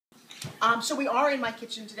So we are in my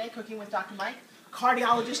kitchen today, cooking with Dr. Mike,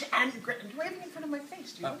 cardiologist and waving in front of my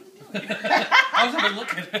face, dude. What are you doing? I wasn't even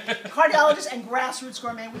looking. Cardiologist and grassroots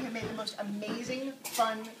gourmet. We have made the most amazing,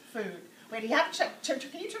 fun food. Wait, you have to check.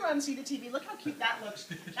 Can you turn around and see the TV? Look how cute that looks.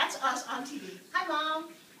 That's us on TV. Hi, Mom.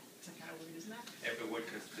 It's kind of weird, isn't that? If it would,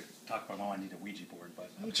 because to talk about Mom, I need a Ouija board, but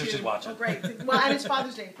Me I'm sure too. she's watching. Oh, great. Well, and it's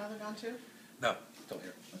Father's Day. Father gone too? No, still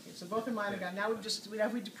here. Okay, so both of mine are gone. Now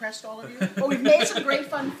have we depressed all of you? Well, we've made some great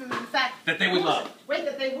fun food. In fact, That they would love. Wait,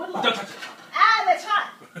 that they would love. Don't touch it. Ah, that's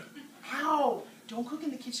hot. Ow! Don't cook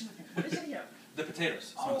in the kitchen with me. What is it here? The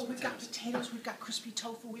potatoes. Oh, we've got potatoes. We've got crispy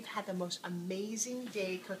tofu. We've had the most amazing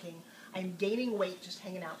day cooking. I'm gaining weight just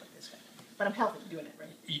hanging out with this guy, but I'm healthy doing it, right?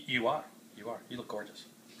 You are. You are. You look gorgeous.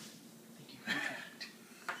 Thank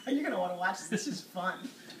you. You're gonna want to watch this. This is fun.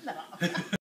 No.